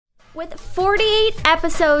With 48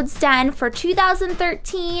 episodes done for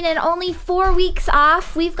 2013 and only 4 weeks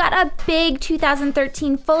off, we've got a big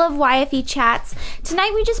 2013 full of YFE chats.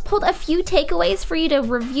 Tonight we just pulled a few takeaways for you to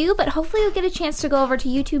review, but hopefully you'll get a chance to go over to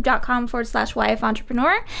youtube.com/YF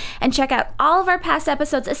Entrepreneur and check out all of our past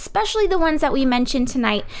episodes, especially the ones that we mentioned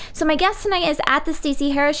tonight. So my guest tonight is at the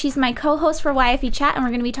Stacey Harris. She's my co-host for YFE Chat, and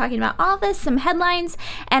we're going to be talking about all of this, some headlines,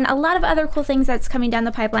 and a lot of other cool things that's coming down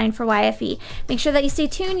the pipeline for YFE. Make sure that you stay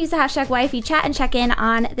tuned, use the hashtag YFE Chat, and check in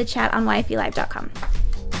on the chat on YFElive.com.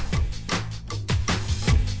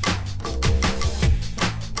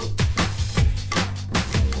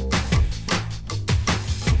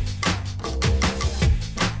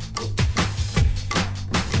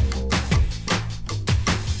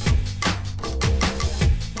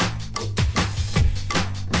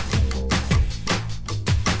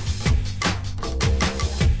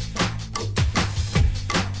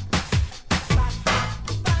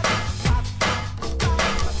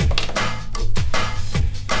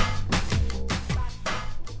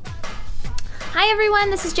 Hi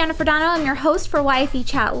everyone, this is Jennifer Dono. I'm your host for YFE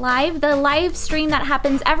Chat Live, the live stream that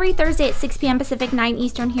happens every Thursday at 6 p.m. Pacific, 9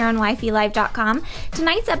 Eastern here on YFElive.com.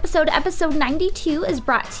 Tonight's episode 92, is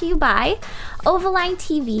brought to you by Ovaline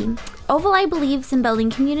TV. Ovaline believes in building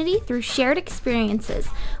community through shared experiences.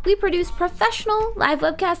 We produce professional live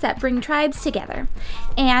webcasts that bring tribes together.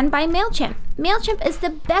 And by MailChimp. MailChimp is the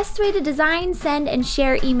best way to design, send, and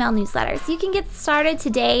share email newsletters. You can get started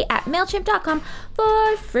today at MailChimp.com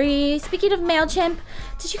for free. Speaking of MailChimp,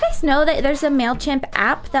 did you guys know that there's a MailChimp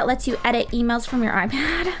app that lets you edit emails from your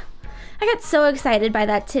iPad? I got so excited by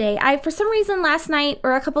that today. For some reason last night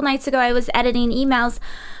or a couple nights ago, I was editing emails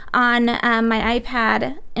on my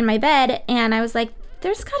iPad in my bed, and I was like,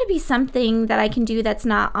 there's got to be something that I can do that's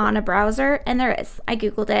not on a browser, and there is. I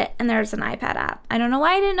googled it, and there's an iPad app. I don't know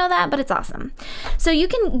why I didn't know that, but it's awesome. So you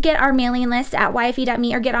can get our mailing list at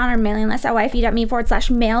yfe.me, or get on our mailing list at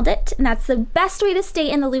yfe.me/mailed it, and that's the best way to stay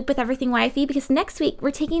in the loop with everything YFE, because next week we're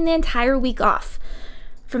taking the entire week off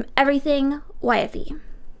from everything YFE.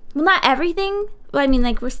 Well, not everything. Well, I mean,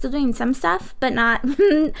 like, we're still doing some stuff, but not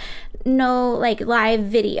no like live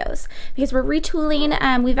videos, because we're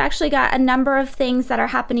retooling. We've actually got a number of things that are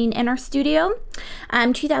happening in our studio.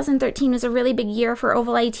 2013 was a really big year for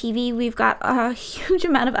Ovaline TV. We've got a huge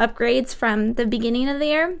amount of upgrades from the beginning of the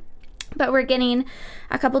year, but we're getting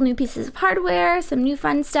a couple new pieces of hardware, some new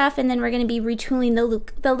fun stuff, and then we're going to be retooling the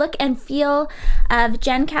look and feel of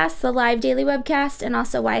GenCast, the live daily webcast, and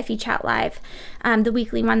also YFE Chat Live, the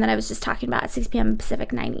weekly one that I was just talking about at 6 p.m.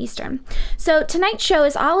 Pacific, 9 Eastern. So tonight's show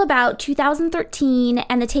is all about 2013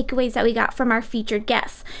 and the takeaways that we got from our featured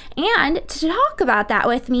guests. And to talk about that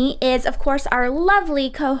with me is, of course, our lovely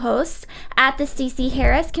co-host at the Stacey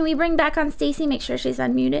Harris. Can we bring back on Stacey? Make sure she's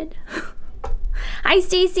unmuted. Hi,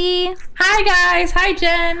 Stacey. Hi, guys. Hi,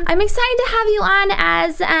 Jen. I'm excited to have you on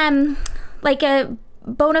as like a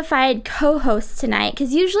bona fide co-host tonight,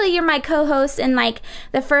 because usually you're my co-host in like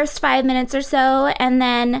the first 5 minutes or so, and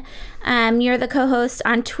then you're the co-host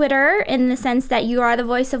on Twitter in the sense that you are the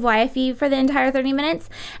voice of YFE for the entire 30 minutes,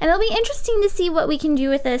 and it'll be interesting to see what we can do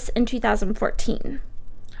with this in 2014.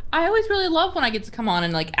 I always really love when I get to come on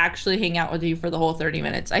and like actually hang out with you for the whole 30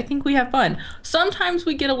 minutes. I think we have fun. Sometimes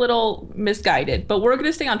we get a little misguided, but we're going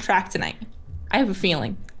to stay on track tonight. I have a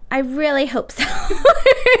feeling. I really hope so.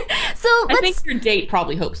 I think your date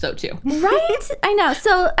probably hopes so too. Right? I know.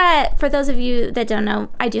 So for those of you that don't know,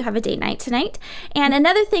 I do have a date night tonight. And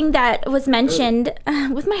another thing that was mentioned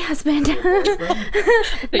with my husband,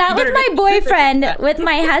 not with my boyfriend, with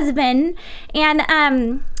my husband. And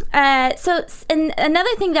and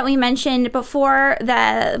another thing that we mentioned before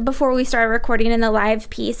we started recording in the live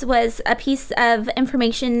piece was a piece of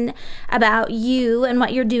information about you and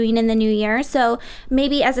what you're doing in the new year. So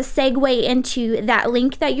maybe as a segue into that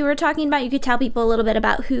link that you were talking about, you could tell people a little bit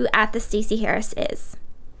about who at the Stacey Harris is.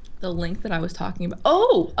 The link that I was talking about.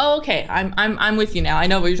 Oh, okay. I'm with you now. I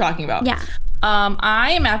know what you're talking about. Yeah.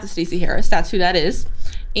 I am at the Stacey Harris. That's who that is.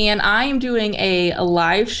 And I am doing a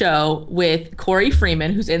live show with Corey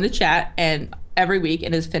Freeman, who's in the chat and every week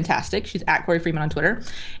and is fantastic. She's at Corey Freeman on Twitter.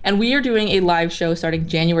 And we are doing a live show starting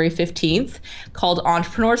January 15th called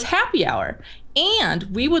Entrepreneurs Happy Hour. And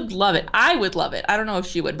we would love it. I would love it. I don't know if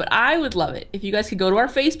she would, but I would love it if you guys could go to our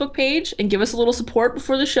Facebook page and give us a little support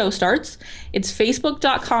before the show starts. It's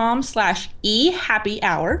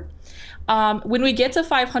facebook.com/ehappyhour. When we get to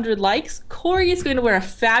 500 likes, Corey is going to wear a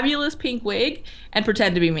fabulous pink wig and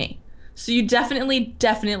pretend to be me. So you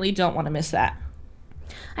definitely don't want to miss that.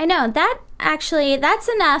 I know that actually that's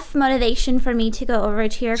enough motivation for me to go over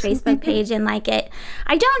to your Facebook page and like it.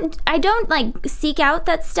 I don't like seek out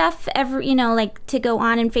that stuff ever, like to go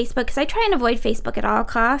on in Facebook because I try and avoid Facebook at all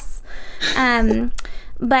costs.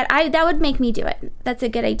 But that would make me do it. That's a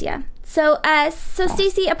good idea. So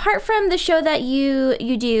Stacey, apart from the show that you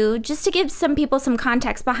do, just to give some people some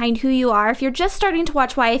context behind who you are, if you're just starting to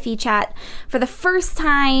watch YFE Chat for the first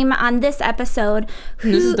time on this episode,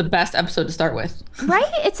 this is the best episode to start with. Right?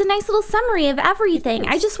 It's a nice little summary of everything.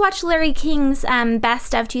 I just watched Larry King's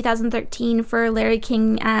Best of 2013 for Larry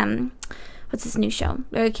King. What's his new show?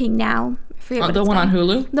 Larry King Now. I forget what the one on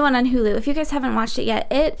Hulu? The one on Hulu. If you guys haven't watched it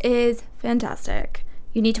yet, it is fantastic.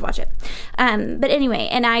 You need to watch it. But anyway,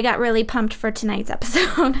 and I got really pumped for tonight's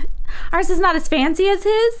episode. Ours is not as fancy as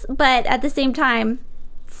his, but at the same time,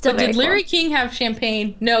 still very cool. Did Larry King have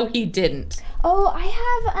champagne? No, he didn't. Oh, I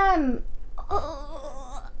have,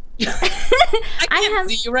 I can't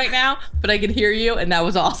see you right now, but I can hear you, and that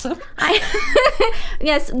was awesome.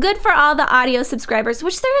 Yes, good for all the audio subscribers,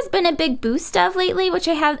 which there has been a big boost of lately, which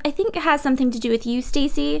I think it has something to do with you,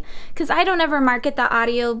 Stacey, because I don't ever market the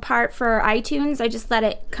audio part for iTunes. I just let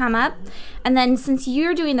it come up. And then since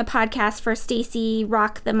you're doing the podcast for Stacey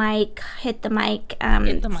Rock the Mic, Hit the Mic,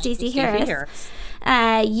 Stacey Harris,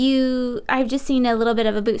 I've just seen a little bit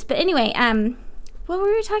of a boost. But anyway, what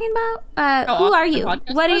were we talking about? Who are you?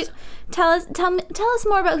 What do you tell us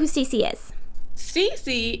more about who Stacey is?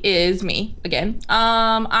 Stacey is me again.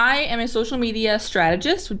 I am a social media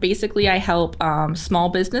strategist. Basically, I help small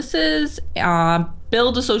businesses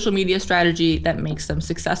build a social media strategy that makes them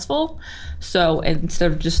successful. So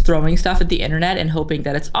instead of just throwing stuff at the internet and hoping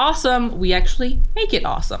that it's awesome, we actually make it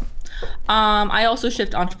awesome. I also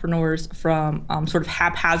shift entrepreneurs from sort of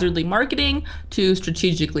haphazardly marketing to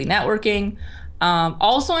strategically networking.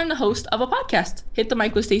 Also, I'm the host of a podcast, Hit the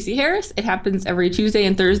Mic with Stacey Harris. It happens every Tuesday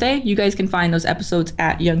and Thursday. You guys can find those episodes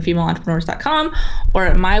at youngfemaleentrepreneurs.com or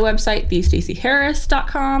at my website,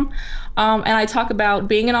 thestaceyharris.com. And I talk about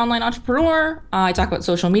being an online entrepreneur. I talk about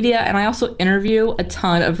social media, and I also interview a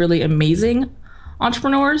ton of really amazing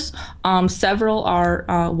entrepreneurs. Several are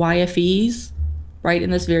YFEs, right, in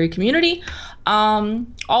this very community.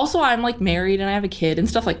 Also, I'm like married and I have a kid and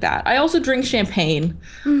stuff like that. I also drink champagne.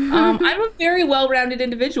 I'm a very well-rounded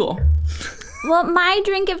individual. Well, my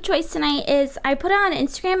drink of choice tonight is, I put it on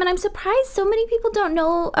Instagram, and I'm surprised so many people don't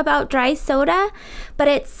know about dry soda, but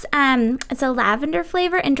it's a lavender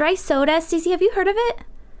flavor. And dry soda, Stacey, have you heard of it?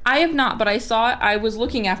 I have not, but I saw it. I was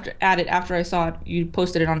looking at it after I saw it. You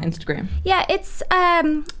posted it on Instagram. Yeah, it's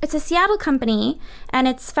a Seattle company, and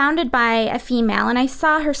it's founded by a female. And I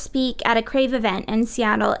saw her speak at a Crave event in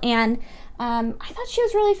Seattle, and I thought she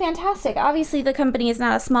was really fantastic. Obviously, the company is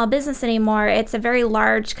not a small business anymore. It's a very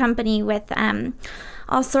large company with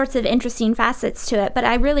all sorts of interesting facets to it. But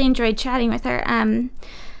I really enjoyed chatting with her.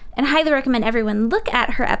 And highly recommend everyone look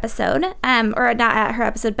at her episode, or not at her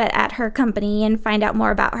episode, but at her company, and find out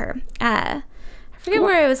more about her. I forget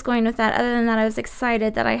where I was going with that. Other than that, I was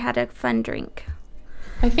excited that I had a fun drink.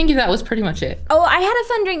 I think that was pretty much it. Oh, I had a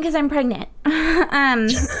fun drink because I'm pregnant.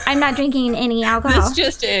 I'm not drinking any alcohol. This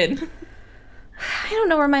just in. I don't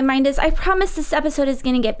know where my mind is. I promise this episode is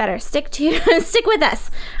going to get better. Stick with us.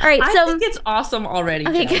 All right. I think it's awesome already.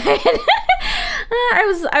 Okay, good. I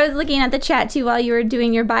was looking at the chat too while you were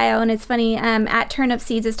doing your bio, and it's funny. At Turnip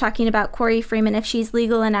Seeds is talking about Corey Freeman, if she's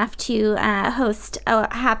legal enough to host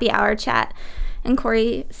a happy hour chat, and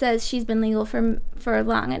Corey says she's been legal for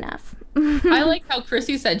long enough. I like how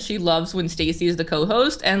Chrissy said she loves when Stacey is the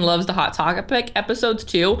co-host and loves the Hot Topic episodes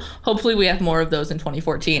too. Hopefully we have more of those in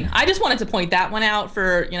 2014. I just wanted to point that one out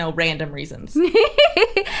for, random reasons.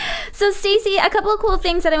 So Stacey, a couple of cool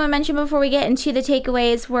things that I want to mention before we get into the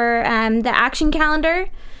takeaways were the action calendar.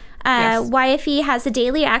 Yes. YFE has a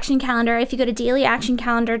daily action calendar. If you go to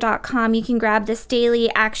dailyactioncalendar.com, you can grab this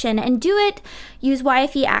daily action and do it. Use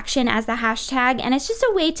YFE action as the hashtag. And it's just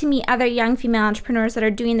a way to meet other young female entrepreneurs that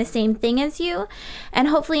are doing the same thing as you, and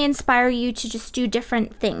hopefully inspire you to just do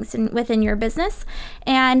different things within your business.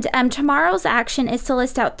 And tomorrow's action is to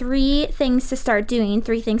list out 3 things to start doing,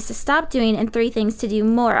 3 things to stop doing, and 3 things to do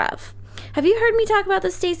more of. Have you heard me talk about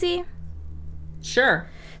this, Stacey? Sure.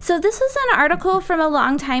 So this was an article from a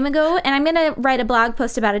long time ago, and I'm going to write a blog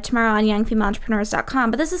post about it tomorrow on youngfemaleentrepreneurs.com.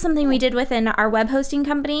 But this is something we did within our web hosting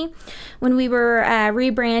company when we were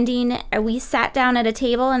rebranding. We sat down at a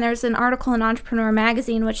table, and there's an article in Entrepreneur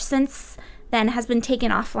Magazine, which since then has been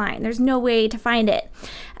taken offline. There's no way to find it.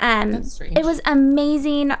 That's strange. It was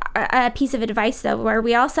amazing piece of advice, though, where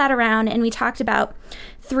we all sat around and we talked about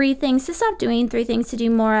 3 things to stop doing, 3 things to do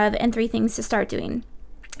more of, and 3 things to start doing.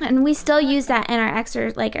 And we still use that in our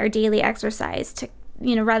our daily exercise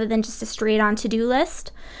rather than just a straight on to-do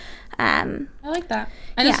list. I like that.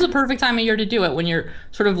 And this is the perfect time of year to do it, when you're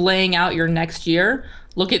sort of laying out your next year.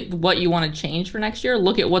 Look at what you want to change for next year.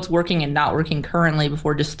 Look at what's working and not working currently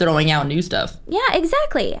before just throwing out new stuff. Yeah,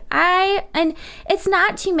 exactly. And it's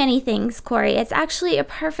not too many things, Corey. It's actually a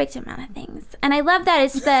perfect amount of things. And I love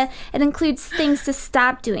that it includes things to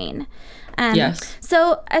stop doing. Yes.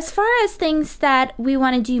 So as far as things that we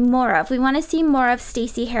want to do more of, we want to see more of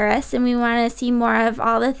Stacey Harris, and we want to see more of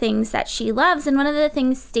all the things that she loves. And one of the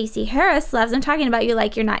things Stacey Harris loves, I'm talking about you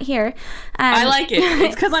like you're not here. I like it.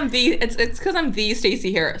 It's because I'm the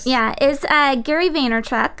Stacey Harris. Yeah, is Gary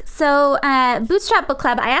Vaynerchuk. So Bootstrap Book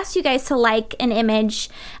Club, I asked you guys to like an image,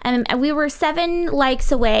 and we were 7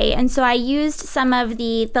 likes away, and so I used some of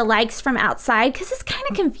the likes from outside, because it's kind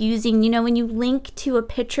of confusing, when you link to a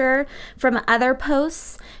picture from other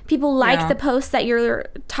posts, people like the post that you're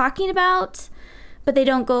talking about, but they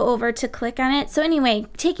don't go over to click on it. So anyway,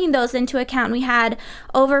 taking those into account, we had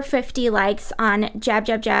over 50 likes on Jab,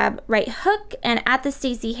 Jab, Jab, Right Hook, and at the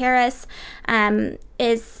Stacey Harris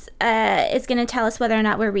is going to tell us whether or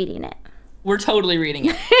not we're reading it. We're totally reading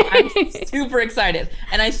it. I'm super excited.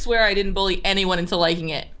 And I swear I didn't bully anyone into liking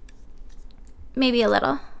it. Maybe a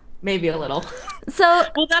little. So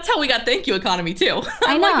well, that's how we got Thank You Economy too.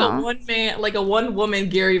 I know. Like a one woman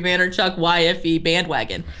Gary Vaynerchuk YFE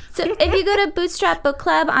bandwagon. So if you go to Bootstrap Book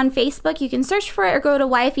Club on Facebook, you can search for it, or go to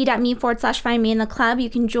yfe.me/find me in the club. You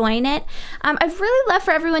can join it. I'd really love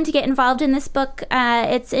for everyone to get involved in this book.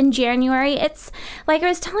 It's in January. It's like I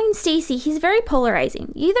was telling Stacey, he's very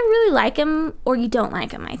polarizing. You either really like him or you don't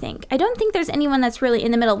like him, I think. I don't think there's anyone that's really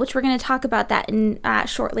in the middle, which we're going to talk about that in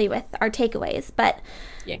shortly with our takeaways. But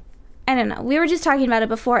yeah. I don't know. We were just talking about it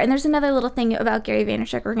before, and there's another little thing about Gary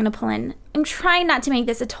Vaynerchuk we're going to pull in. I'm trying not to make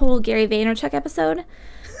this a total Gary Vaynerchuk episode,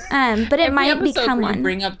 but it might become one. You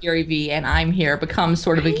bring up Gary V and I'm here becomes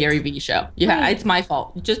sort of a Gary V show. Yeah, It's my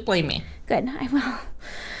fault. Just blame me. Good, I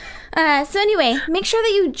will. So anyway, make sure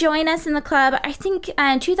that you join us in the club. I think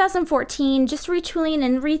in 2014, just retooling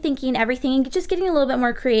and rethinking everything, and just getting a little bit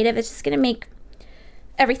more creative. It's just going to make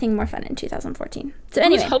everything more fun in 2014. So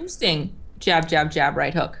anyway. Who's hosting Jab, Jab, Jab,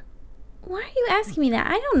 Right Hook? Why are you asking me that?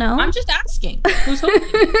 I don't know. I'm just asking. Who's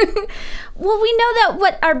hosting? Well, we know that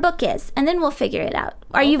what our book is, and then we'll figure it out.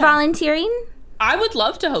 Are you volunteering? I would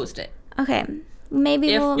love to host it. Okay. Maybe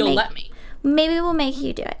you'll let me. Maybe we'll make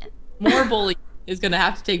you do it. More bullying is going to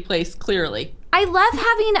have to take place, clearly. I love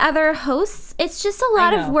having other hosts. It's just a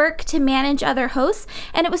lot of work to manage other hosts.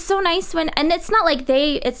 And it was so nice and it's not like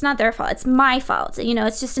it's not their fault. It's my fault.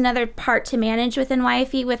 It's just another part to manage within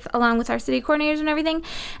YFE along with our city coordinators and everything.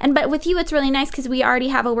 But with you, it's really nice because we already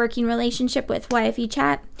have a working relationship with YFE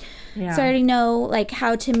chat. Yeah. So I already know like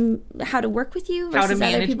how to work with you versus how to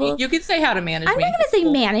manage other people. Me. You can say how to manage me. I'm not going to say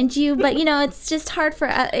manage you, but it's just hard for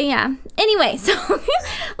yeah. Anyway, so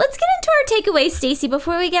let's get into our takeaways, Stacey,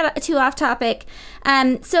 before we get too off topic.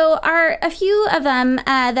 So a few of them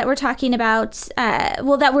that we're talking about,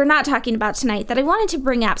 that we're not talking about tonight, that I wanted to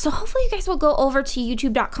bring up. So hopefully you guys will go over to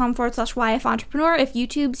youtube.com/YF Entrepreneur if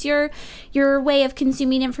YouTube's your way of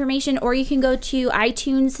consuming information, or you can go to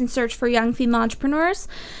iTunes and search for Young Female Entrepreneurs.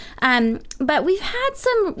 But we've had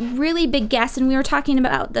some really big guests, and we were talking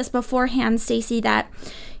about this beforehand, Stacey, that,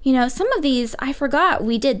 some of these I forgot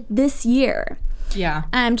we did this year. Yeah.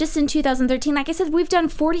 Just in 2013, like I said, we've done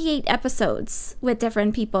 48 episodes with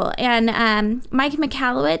different people. And Mike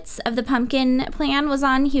Michalowicz of the Pumpkin Plan was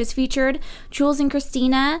on. He was featured. Jules and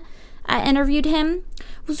Christina interviewed him.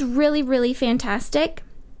 It was really, really fantastic.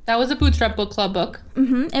 That was a Bootstrap Book Club book.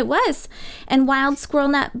 Mm-hmm, it was. And Wild Squirrel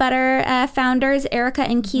Nut Butter founders Erica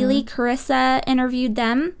and Keely, Carissa interviewed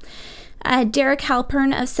them. Derek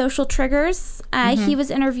Halpern of Social Triggers. He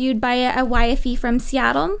was interviewed by a YFE from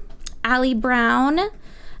Seattle. Allie Brown.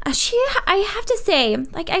 I have to say,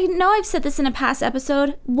 like, I know I've said this in a past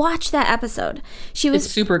episode, watch that episode. It's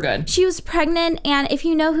super good. She was pregnant, and if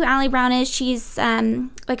you know who Allie Brown is, she's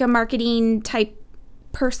like a marketing type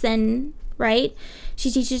person, right? She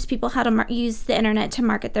teaches people how to use the internet to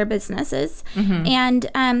market their businesses. Mm-hmm. And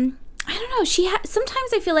I don't know,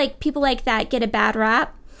 sometimes I feel like people like that get a bad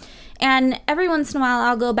rap. And every once in a while,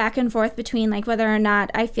 I'll go back and forth between like whether or not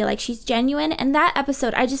I feel like she's genuine. And that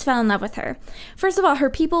episode, I just fell in love with her. First of all, her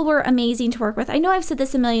people were amazing to work with. I know I've said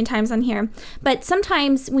this a million times on here, but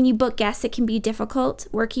sometimes when you book guests, it can be difficult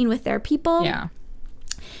working with their people. Yeah.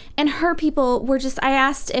 And her people were I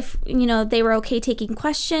asked if, they were okay taking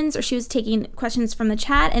questions, or she was taking questions from the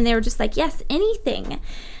chat, and they were just like, yes, anything.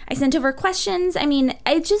 I sent over questions. I mean,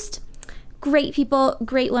 great people,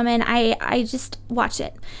 great women. I just watched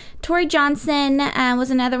it. Tori Johnson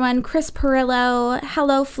was another one. Chris Pirillo,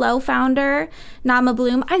 Hello Flow founder, Nama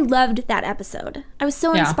Bloom. I loved that episode. I was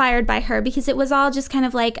so inspired by her because it was all just kind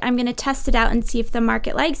of like, I'm going to test it out and see if the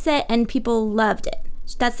market likes it, and people loved it.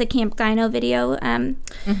 That's the Camp Gyno video. And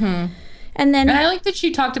I like that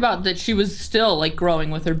she talked about that she was still like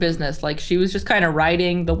growing with her business. Like she was just kind of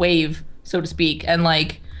riding the wave, so to speak, and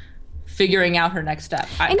like figuring out her next step.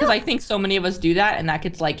 Because I think so many of us do that, and that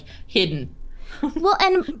gets like hidden. Well,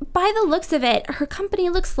 and by the looks of it, her company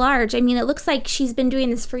looks large. I mean, it looks like she's been doing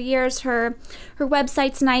this for years. Her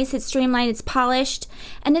website's nice, it's streamlined, it's polished,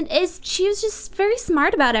 and she was just very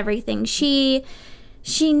smart about everything. She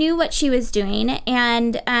knew what she was doing,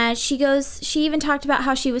 and she even talked about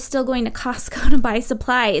how she was still going to Costco to buy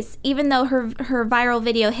supplies, even though her viral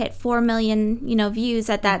video hit 4 million, views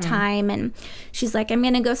at that time. And she's like, I'm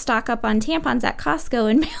going to go stock up on tampons at Costco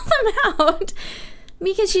and mail them out.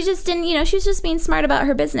 Because she just didn't, she was just being smart about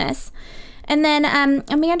her business. And then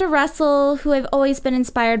Amanda Russell, who I've always been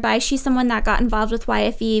inspired by, she's someone that got involved with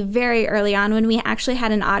YFE very early on when we actually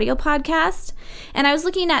had an audio podcast. And I was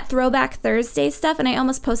looking at Throwback Thursday stuff, and I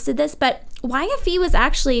almost posted this, but YFE was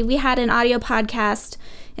actually, we had an audio podcast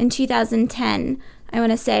in 2010, I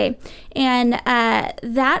want to say. And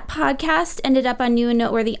that podcast ended up on New and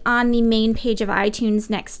Noteworthy on the main page of iTunes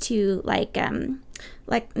next to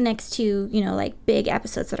big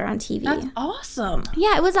episodes that are on TV. That's awesome.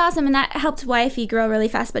 Yeah, it was awesome, and that helped YFE grow really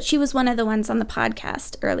fast, but she was one of the ones on the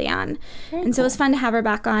podcast early on. Very and so cool. It was fun to have her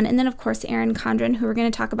back on. And then, of course, Erin Condren, who we're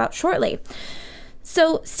going to talk about shortly.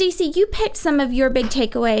 So, Stacey, you picked some of your big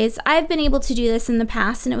takeaways. I've been able to do this in the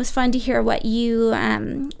past, and it was fun to hear what you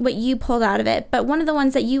pulled out of it. But one of the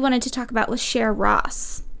ones that you wanted to talk about was Cher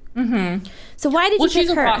Ross. Mm-hmm. So why did you pick her? Well, she's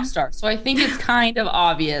a rock star, so I think it's kind of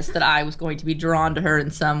obvious that I was going to be drawn to her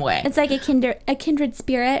in some way. It's like a kindred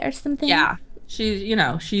spirit or something. Yeah,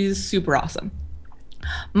 she's super awesome.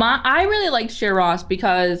 I really liked Cher Ross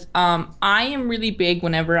because I am really big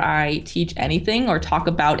whenever I teach anything or talk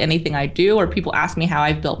about anything I do, or people ask me how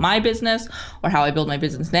I've built my business or how I build my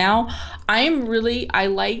business now. I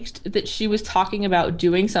liked that she was talking about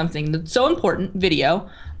doing something that's so important, video,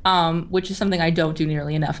 which is something I don't do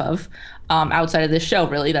nearly enough of outside of this show,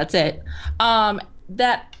 really. That's it.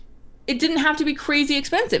 That it didn't have to be crazy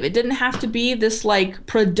expensive. It didn't have to be this like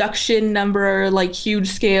production number, like huge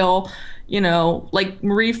scale, like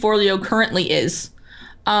Marie Forleo currently is,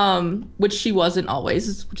 which she wasn't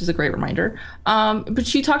always, which is a great reminder. But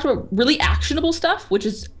she talked about really actionable stuff, which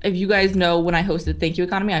is, if you guys know, when I hosted Thank You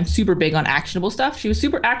Economy, I'm super big on actionable stuff. She was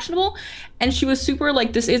super actionable, and she was super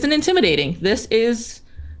like, this isn't intimidating. This is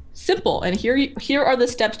simple, and here are the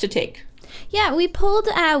steps to take. Yeah, we pulled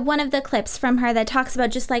one of the clips from her that talks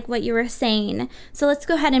about just like what you were saying. So let's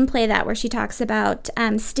go ahead and play that, where she talks about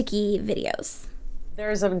sticky videos.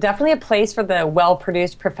 There's definitely a place for the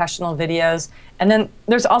well-produced professional videos. And then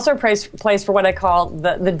there's also a place for what I call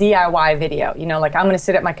the DIY video. Like I'm going to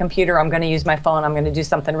sit at my computer, I'm going to use my phone, I'm going to do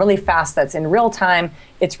something really fast that's in real time.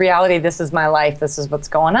 It's reality, this is my life, this is what's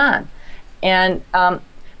going on. And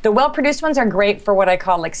the well-produced ones are great for what I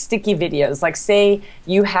call like sticky videos. Like say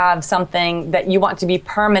you have something that you want to be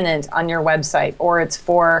permanent on your website, or it's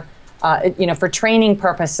for, for training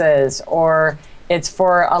purposes, or it's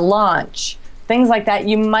for a launch. Things like that,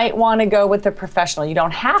 you might want to go with a professional. You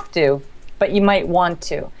don't have to, but you might want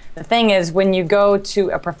to. The thing is, when you go to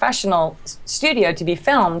a professional studio to be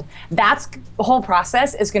filmed, the whole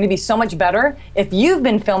process is going to be so much better if you've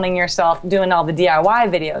been filming yourself doing all the DIY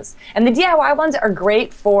videos. And the DIY ones are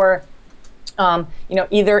great for,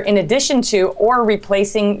 either in addition to or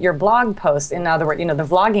replacing your blog posts. In other words, the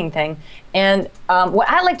vlogging thing. And what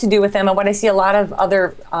I like to do with them, and what I see a lot of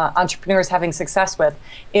other entrepreneurs having success with,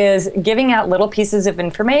 is giving out little pieces of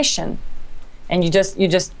information. And you just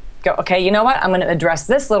go, okay, you know what? I'm going to address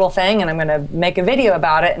this little thing, and I'm going to make a video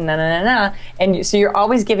about it, and so you're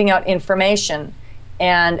always giving out information,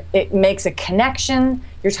 and it makes a connection.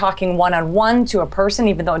 You're talking one-on-one to a person,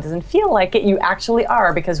 even though it doesn't feel like it. You actually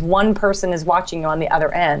are, because one person is watching you on the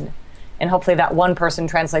other end, and hopefully that one person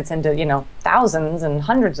translates into thousands and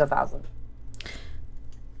hundreds of thousands.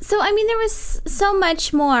 So, I mean, there was so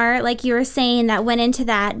much more, like you were saying, that went into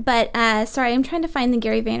that. But, sorry, I'm trying to find the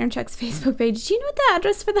Gary Vaynerchuk's Facebook page. Do you know what the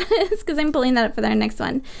address for that is? Because I'm pulling that up for their next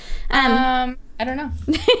one. I don't know.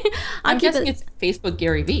 I'm guessing it's Facebook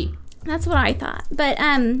Gary V. That's what I thought. But,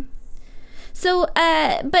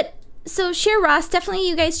 so Cher Ross, definitely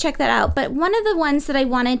you guys check that out. But one of the ones that I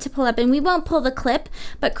wanted to pull up, and we won't pull the clip,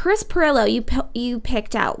 but Chris Pirillo you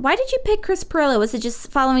picked out. Why did you pick Chris Pirillo? Was it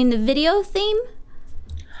just following the video theme?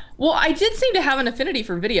 Well, I did seem to have an affinity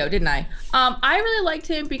for video, didn't I? I really liked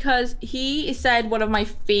him because he said one of my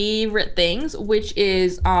favorite things, which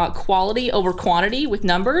is quality over quantity with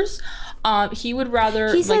numbers. He would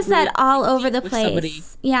rather. He says really that all over the with place. somebody.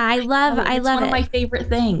 Yeah, I love It's it. one of my favorite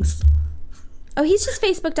things. Oh, he's just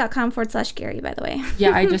facebook.com/Gary, by the way.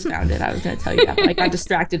 Yeah, I just found it. I was going to tell you that, but I got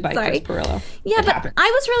distracted by Chris Pirillo. Yeah, but happens.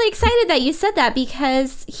 I was really excited that you said that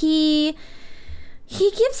because he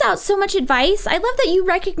gives out so much advice. I love that you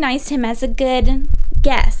recognized him as a good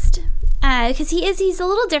guest. Because he's a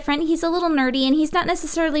little different. He's a little nerdy, and he's not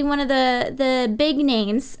necessarily one of the big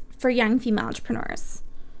names for young female entrepreneurs.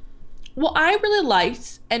 Well, I really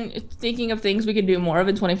liked, and thinking of things we could do more of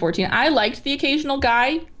in 2014, I liked the occasional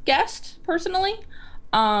guy guest personally.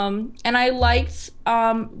 And I liked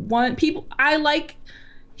I like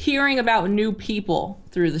hearing about new people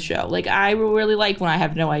through the show. Like, I really like when I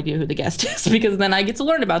have no idea who the guest is, because then I get to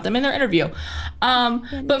learn about them in their interview.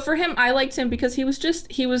 But for him, I liked him because he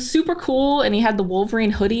was super cool, and he had the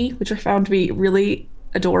Wolverine hoodie, which I found to be really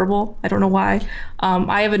adorable. I don't know why.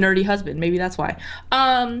 I have a nerdy husband. Maybe that's why.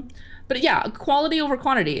 But yeah, quality over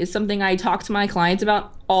quantity is something I talk to my clients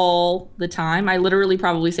about all the time. I literally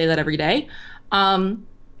probably say that every day. So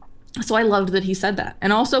I loved that he said that.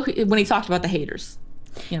 And also when he talked about the haters,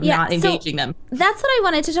 not engaging them. That's what I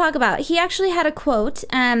wanted to talk about. He actually had a quote,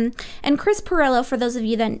 and Chris Pirillo, for those of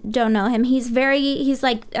you that don't know him, he's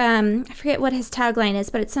like, I forget what his tagline is,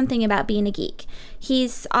 but it's something about being a geek.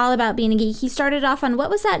 He's all about being a geek. He started off on, what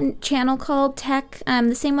was that channel called? Tech,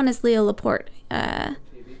 the same one as Leo Laporte,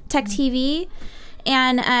 Tech TV.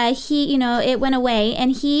 And it went away,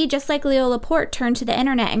 and he, just like Leo Laporte, turned to the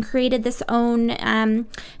internet and created his own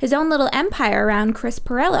little empire around Chris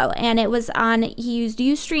Pirillo. And it was he used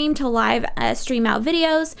Ustream to live stream out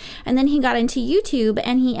videos, and then he got into YouTube,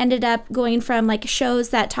 and he ended up going from like shows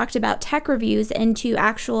that talked about tech reviews into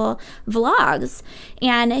actual vlogs.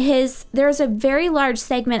 And there's a very large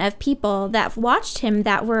segment of people that watched him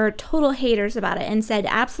that were total haters about it and said,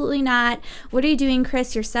 absolutely not. What are you doing,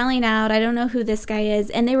 Chris? You're selling out. I don't know who this guy is.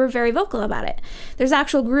 And they were very vocal about it. There's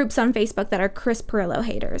actual groups on Facebook that are Chris Pirillo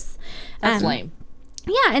haters. That's lame.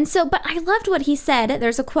 Yeah, and so, but I loved what he said.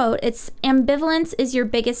 There's a quote. It's, ambivalence is your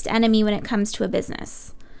biggest enemy when it comes to a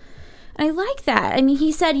business. And I like that. I mean,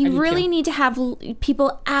 he said you really need to have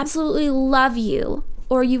people absolutely love you,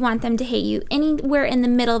 or you want them to hate you. Anywhere in the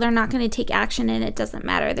middle, they're not going to take action, and it doesn't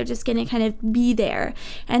matter. They're just going to kind of be there.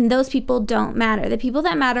 And those people don't matter. The people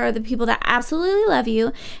that matter are the people that absolutely love you.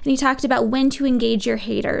 And he talked about when to engage your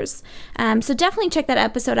haters. So definitely check that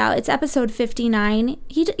episode out. It's episode 59.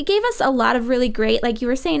 He gave us a lot of really great, like you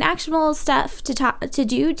were saying, actionable stuff to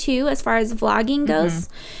do too, as far as vlogging goes.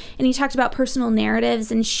 Mm-hmm. And he talked about personal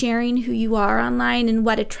narratives and sharing who you are online and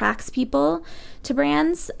what attracts people to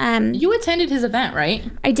brands. You attended his event, right?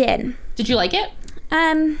 I did. Did you like it?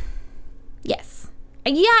 Yes.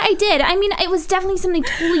 Yeah, I did. I mean, it was definitely something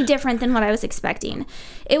totally different than what I was expecting.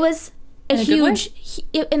 It was in a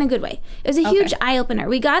good way. It was a huge eye-opener.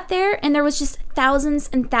 We got there, and there was just thousands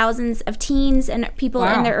and thousands of teens and people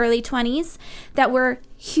in their early 20s that were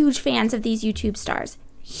huge fans of these YouTube stars.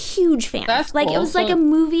 Huge fans. That's like cool. It was like a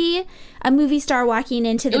movie star walking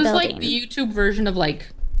into the building. It was like the YouTube version of like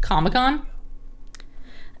Comic-Con.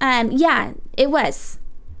 Yeah, it was.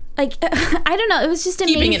 Like, I don't know, it was just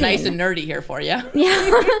amazing. Keeping it nice and nerdy here for you. Yeah. No,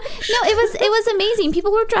 it was amazing.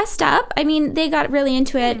 People were dressed up. I mean, they got really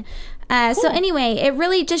into it. Cool. So anyway, it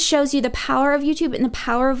really just shows you the power of YouTube and the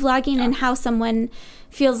power of vlogging and how someone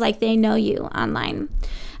feels like they know you online.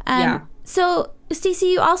 So, Stacey,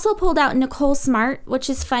 you also pulled out Nicole Smartt, which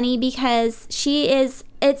is funny because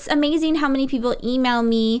it's amazing how many people email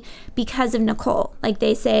me because of Nicole. Like,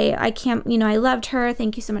 they say, I loved her.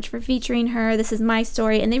 Thank you so much for featuring her. This is my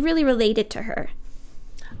story. And they really related to her.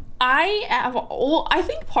 I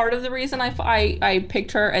think part of the reason I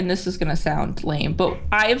picked her, and this is going to sound lame, but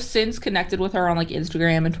I have since connected with her on like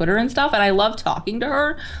Instagram and Twitter and stuff. And I love talking to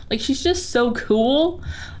her. Like, she's just so cool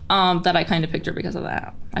that I kind of picked her because of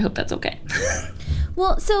that. I hope that's okay.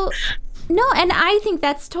 Well, no, and I think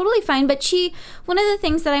that's totally fine. But one of the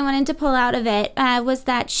things that I wanted to pull out of it was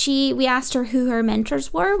that we asked her who her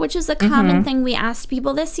mentors were, which is a common thing we asked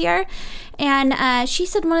people this year. And she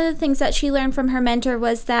said one of the things that she learned from her mentor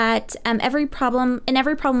was that every problem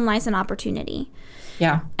lies an opportunity.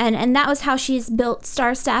 Yeah. And that was how she's built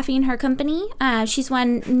Star Staffing, her company. She's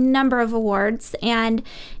won a number of awards, and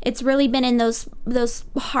it's really been in those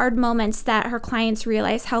hard moments that her clients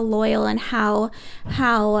realize how loyal and how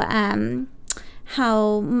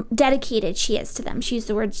dedicated she is to them. She used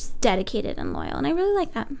the words dedicated and loyal, and I really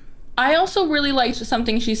like that. I also really liked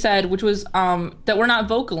something she said, which was that we're not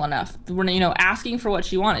vocal enough. We're, asking for what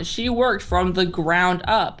she wanted. She worked from the ground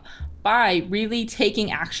up by really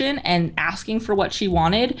taking action and asking for what she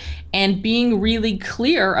wanted and being really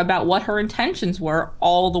clear about what her intentions were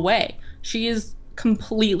all the way. She is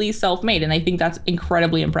completely self-made, and I think that's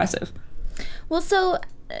incredibly impressive. Well, so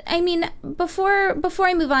I mean, before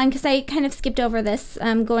I move on, because I kind of skipped over this,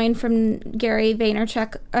 going from Gary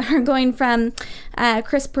Vaynerchuk, or going from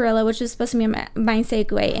Chris Pirillo, which was supposed to be my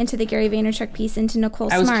segue, into the Gary Vaynerchuk piece, into Nicole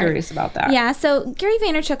Smartt. I was curious about that. Yeah, so Gary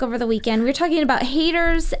Vaynerchuk over the weekend, we were talking about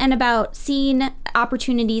haters and about seeing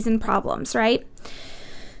opportunities and problems, right?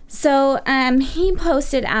 So he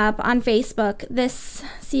posted up on Facebook this,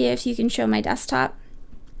 see if you can show my desktop.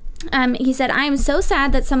 He said, I am so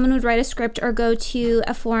sad that someone would write a script or go to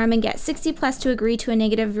a forum and get 60 plus to agree to a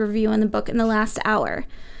negative review on the book in the last hour.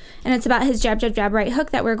 And it's about his jab, jab, jab, right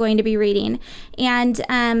hook that we're going to be reading.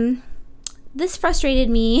 And this frustrated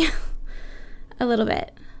me a little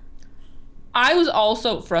bit. I was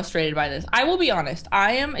also frustrated by this. I will be honest.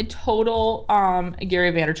 I am a total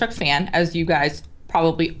Gary Vaynerchuk fan, as you guys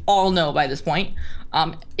probably all know by this point.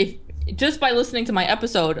 If just by listening to my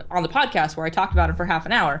episode on the podcast where I talked about it for half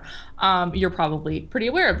an hour, you're probably pretty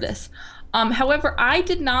aware of this. However, I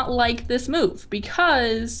did not like this move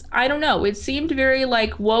because, I don't know, it seemed very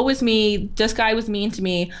like, woe is me, this guy was mean to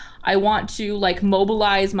me, I want to like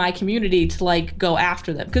mobilize my community to like go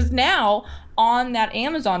after them. Because now on that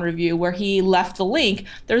Amazon review where he left the link,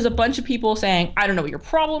 there's a bunch of people saying, I don't know what your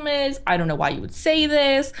problem is, I don't know why you would say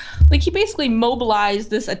this. Like, he basically mobilized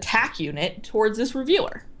this attack unit towards this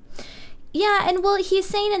reviewer. Yeah, and well, he's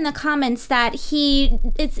saying in the comments that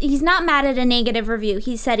he's not mad at a negative review.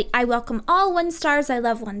 He said, I welcome all 1 stars, I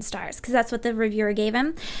love 1 stars, because that's what the reviewer gave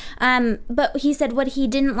him. But he said what he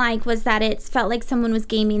didn't like was that it felt like someone was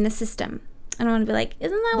gaming the system. I don't want to be like,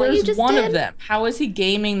 isn't that what you just did? There's one of them. How is he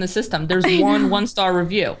gaming the system? There's one 1-star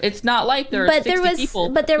review. It's not like there are 60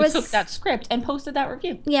 people who took that script and posted that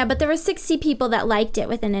review. Yeah, but there were 60 people that liked it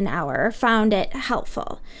within an hour, or found it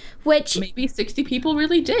helpful. Which maybe 60 people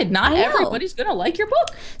really did. Not everybody's going to like your book.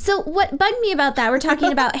 So what bugged me about that, we're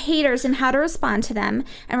talking about haters and how to respond to them.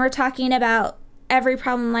 And we're talking about every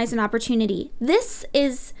problem lies in opportunity. This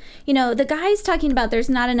is, the guy's talking about there's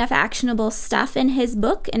not enough actionable stuff in his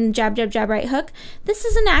book and jab, jab, jab, right hook. This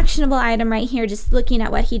is an actionable item right here, just looking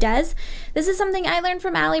at what he does. This is something I learned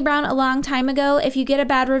from Allie Brown a long time ago. If you get a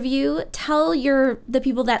bad review, tell the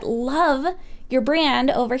people that love your brand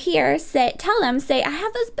over here, tell them, I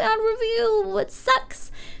have this bad review, it sucks.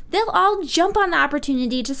 They'll all jump on the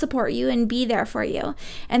opportunity to support you and be there for you.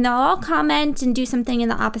 And they'll all comment and do something in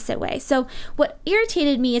the opposite way. So what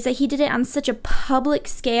irritated me is that he did it on such a public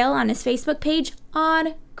scale on his Facebook page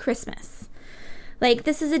on Christmas. Like,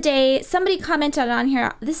 this is a day, somebody commented on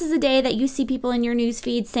here, this is a day that you see people in your news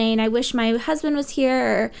feed saying, I wish my husband was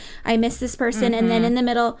here, or I miss this person. And then in the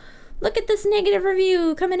middle, look at this negative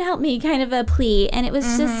review, come and help me, kind of a plea. And it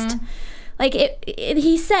was just like,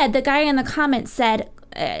 he said, the guy in the comments said,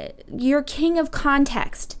 you're king of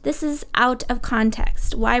context. This is out of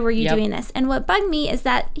context. Why were you doing this? And what bugged me is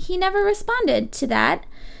that he never responded to that.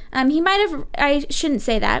 He might have, I shouldn't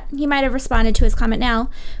say that. He might have responded to his comment now,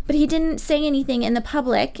 but he didn't say anything in the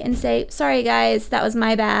public and say, sorry guys, that was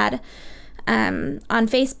my bad, on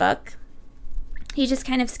Facebook. He just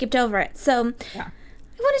kind of skipped over it. So I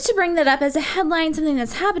wanted to bring that up as a headline, something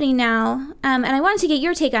that's happening now. And I wanted to get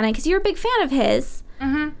your take on it because you're a big fan of his.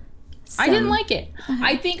 I didn't like it.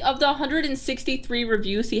 I think of the 163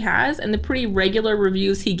 reviews he has and the pretty regular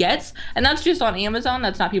reviews he gets, and that's just on Amazon.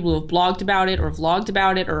 That's not people who have blogged about it or vlogged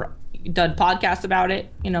about it or done podcasts about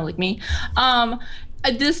it, like me.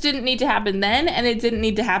 This didn't need to happen then, and it didn't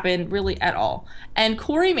need to happen really at all. And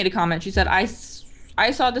Corey made a comment. She said, I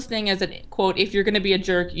saw this thing as a quote, if you're going to be a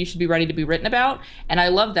jerk, you should be ready to be written about. And I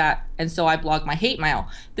love that. And so I blog my hate mail.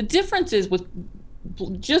 The difference is with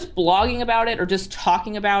just blogging about it or just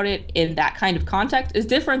talking about it in that kind of context is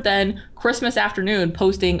different than Christmas afternoon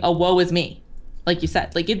posting a woe is me, like you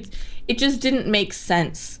said. Like, it just didn't make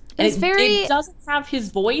sense. And it doesn't have his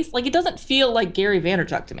voice. Like, it doesn't feel like Gary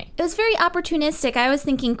Vaynerchuk to me. It was very opportunistic. I was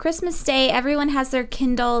thinking Christmas Day, everyone has their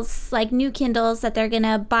Kindles, like new Kindles that they're going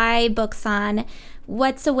to buy books on.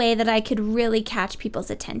 What's a way that I could really catch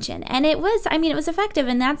people's attention? And it was effective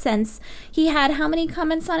in that sense. He had how many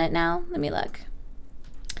comments on it now? Let me look.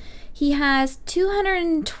 He has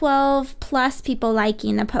 212 plus people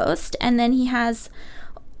liking the post, and then he has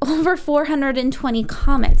over 420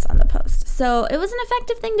 comments on the post. So it was an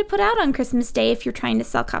effective thing to put out on Christmas Day if you're trying to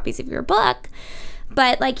sell copies of your book.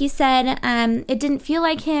 But like you said, it didn't feel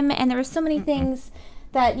like him, and there were so many things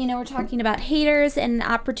that, we're talking about haters and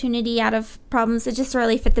opportunity out of problems. It just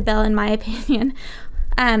really fit the bill, in my opinion.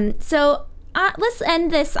 So let's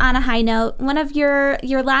end this on a high note. One of your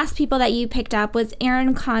last people that you picked up was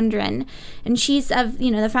Erin Condren, and she's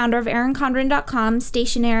the founder of ErinCondren.com,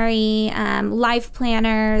 stationery, life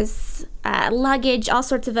planners, luggage, all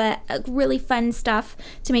sorts of really fun stuff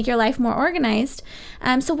to make your life more organized.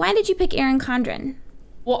 So why did you pick Erin Condren?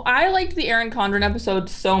 Well, I liked the Erin Condren episode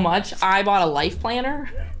so much, I bought a life planner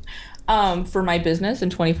for my business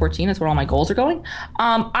in 2014. That's where all my goals are going.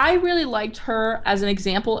 I really liked her as an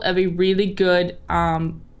example of a really good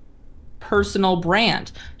personal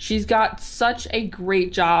brand. She's got such a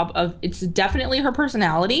great job of, it's definitely her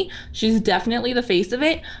personality. She's definitely the face of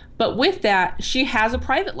it. But with that, she has a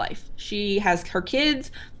private life. She has her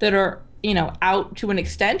kids that are, out to an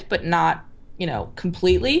extent, but not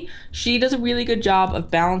completely. She does a really good job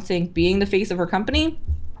of balancing being the face of her company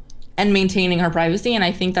and maintaining her privacy. And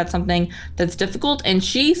I think that's something that's difficult. And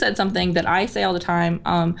she said something that I say all the time.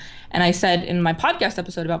 And I said in my podcast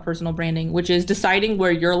episode about personal branding, which is deciding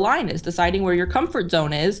where your line is, deciding where your comfort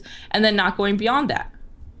zone is, and then not going beyond that.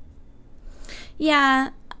 Yeah.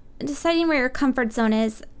 Deciding where your comfort zone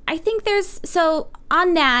is. I think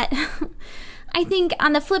on that, I think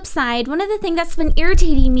on the flip side, one of the things that's been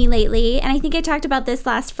irritating me lately, and I think I talked about this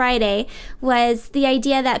last Friday, was the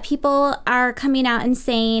idea that people are coming out and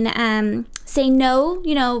saying no,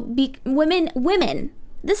 women.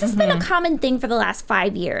 This has been a common thing for the last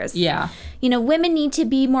 5 years. Yeah. Women need to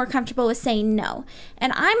be more comfortable with saying no.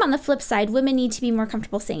 And I'm on the flip side, women need to be more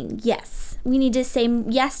comfortable saying yes. We need to say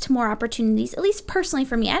yes to more opportunities, at least personally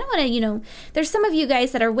for me. I don't want to, there's some of you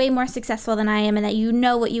guys that are way more successful than I am and that you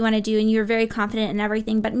know what you want to do and you're very confident in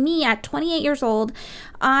everything. But me at 28 years old,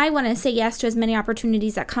 I want to say yes to as many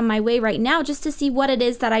opportunities that come my way right now just to see what it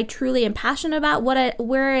is that I truly am passionate about,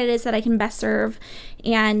 where it is that I can best serve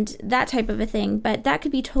and that type of a thing. But that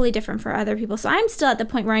could be totally different for other people. So I'm still at the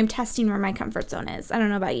point where I'm testing where my comfort zone is. I don't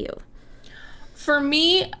know about you. For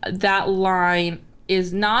me, that line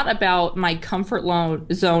is not about my comfort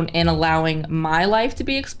zone and allowing my life to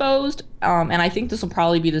be exposed. And I think this will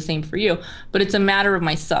probably be the same for you, but it's a matter of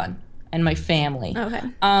my son and my family. Okay.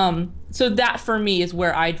 So that for me is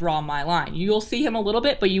where I draw my line. You'll see him a little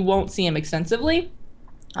bit, but you won't see him extensively.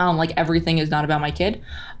 Like everything is not about my kid.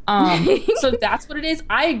 So that's what it is.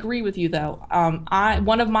 I agree with you though.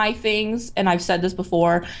 One of my things, and I've said this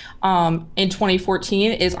before, in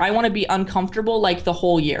 2014 is I want to be uncomfortable like the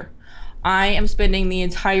whole year. I am spending the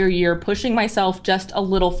entire year pushing myself just a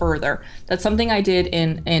little further. That's something I did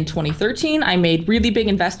in 2013. I made really big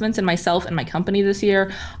investments in myself and my company this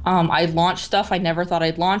year. I launched stuff I never thought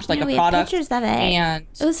I'd launch, like a product. Pictures of it. And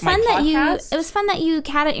it was fun that you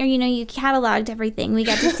cataloged everything. We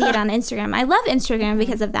got to see it on Instagram. I love Instagram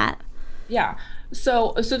because of that. Yeah.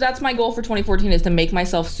 So that's my goal for 2014 is to make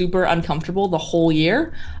myself super uncomfortable the whole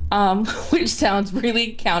year, which sounds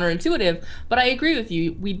really counterintuitive, but I agree with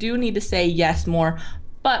you. We do need to say yes more.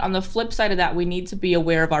 But on the flip side of that, we need to be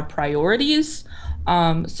aware of our priorities.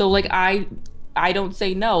 So like I don't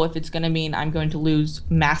say no if it's going to mean I'm going to lose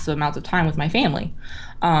massive amounts of time with my family.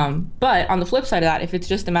 But on the flip side of that, if it's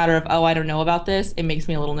just a matter of, I don't know about this, it makes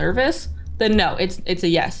me a little nervous, then no, it's a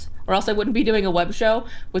yes. Or else I wouldn't be doing a web show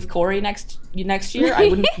with Corey next year. I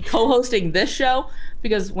wouldn't be co-hosting this show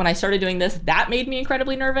because when I started doing this, that made me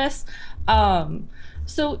incredibly nervous.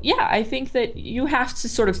 So yeah, I think that you have to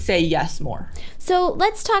sort of say yes more. So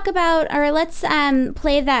let's talk about, or let's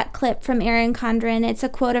play that clip from Erin Condren. It's a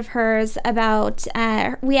quote of hers about,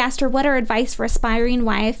 we asked her what her advice for aspiring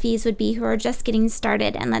YFEs would be who are just getting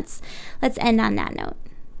started. And let's end on that note.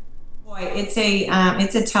 Boy, it's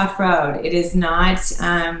a tough road. It is not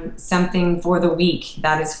something for the weak,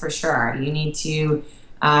 that is for sure. You need to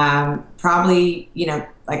probably,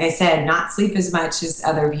 like I said, not sleep as much as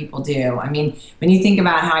other people do. I mean, when you think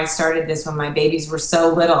about how I started this when my babies were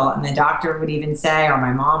so little, and the doctor would even say, or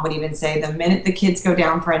my mom would even say, the minute the kids go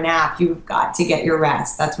down for a nap, you've got to get your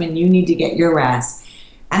rest. That's when you need to get your rest.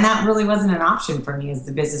 And that really wasn't an option for me as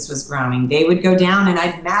the business was growing. They would go down and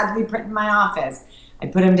I'd madly print in my office.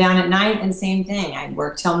 I'd put them down at night and same thing. I'd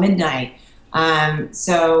work till midnight.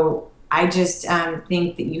 So I just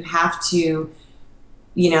think that you have to,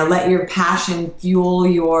 let your passion fuel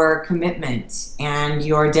your commitment and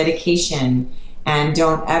your dedication, and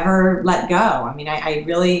don't ever let go. I mean, I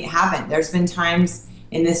really haven't. There's been times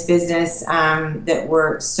in this business that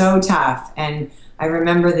were so tough. And I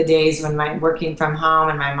remember the days when working from home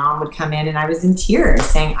and my mom would come in and I was in tears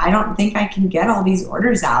saying, I don't think I can get all these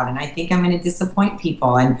orders out and I think I'm going to disappoint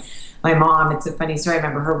people. And my mom, it's a funny story, I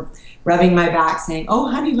remember her rubbing my back saying,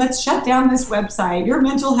 oh honey, let's shut down this website. Your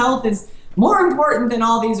mental health is more important than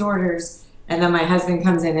all these orders. And then my husband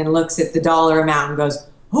comes in and looks at the dollar amount and goes,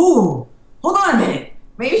 oh, hold on a minute.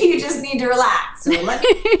 Maybe you just need to relax, or let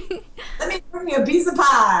me bring you a piece of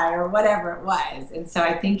pie, or whatever it was. And so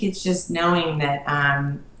I think it's just knowing that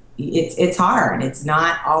it's hard. It's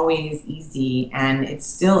not always easy, and it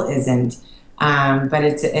still isn't. But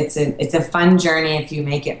it's a fun journey if you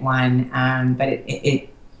make it one. But it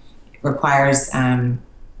requires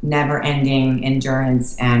never-ending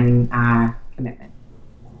endurance and commitment.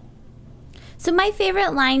 So my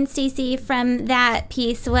favorite line, Stacey, from that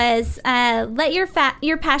piece was, let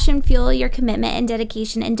your passion fuel your commitment and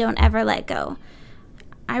dedication, and don't ever let go.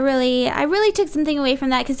 I really took something away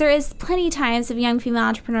from that, because there is plenty of times of young female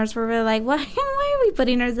entrepreneurs where we're like, why are we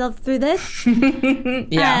putting ourselves through this?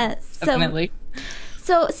 Yeah, definitely.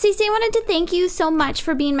 So, Stacey, I wanted to thank you so much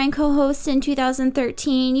for being my co-host in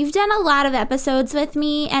 2013. You've done a lot of episodes with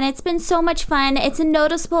me, and it's been so much fun. It's a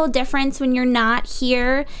noticeable difference when you're not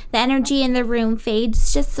here. The energy in the room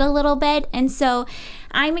fades just a little bit, and so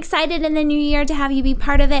I'm excited in the new year to have you be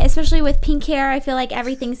part of it, especially with pink hair. I feel like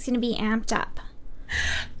everything's going to be amped up.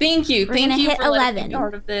 Thank you. Thank you for 11. letting me be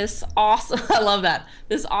part of this awesome, I love that,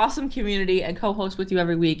 this awesome community, and co-host with you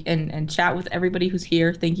every week and chat with everybody who's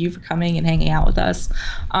here. Thank you for coming and hanging out with us.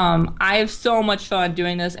 I have so much fun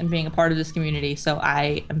doing this and being a part of this community, so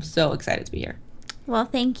I am so excited to be here. Well,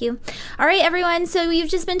 thank you. All right, everyone. So you've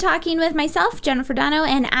just been talking with myself, Jennifer Dono,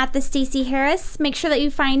 and at the Stacey Harris. Make sure that you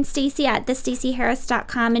find Stacey at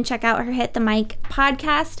thestaceyharris.com and check out her Hit the Mic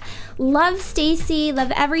podcast. Love Stacey,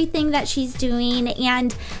 love everything that she's doing,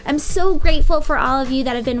 and I'm so grateful for all of you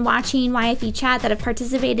that have been watching YFE Chat, that have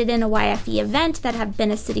participated in a YFE event, that have been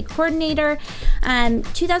a city coordinator.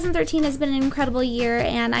 2013 has been an incredible year,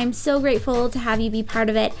 and I'm so grateful to have you be part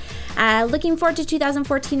of it. Looking forward to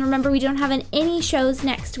 2014. Remember, we don't have any shows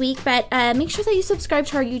next week, but make sure that you subscribe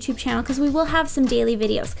to our YouTube channel, because we will have some daily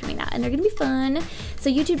videos coming out, and they're going to be fun. So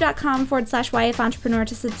youtube.com/YF Entrepreneur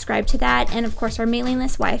to subscribe to that, and of course our mailing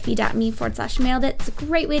list, YFE.me/mailed it. It's a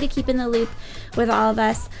great way to keep in the loop with all of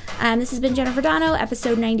us. This has been Jennifer Dono,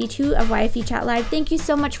 episode 92 of YFE Chat Live. Thank you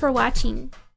so much for watching.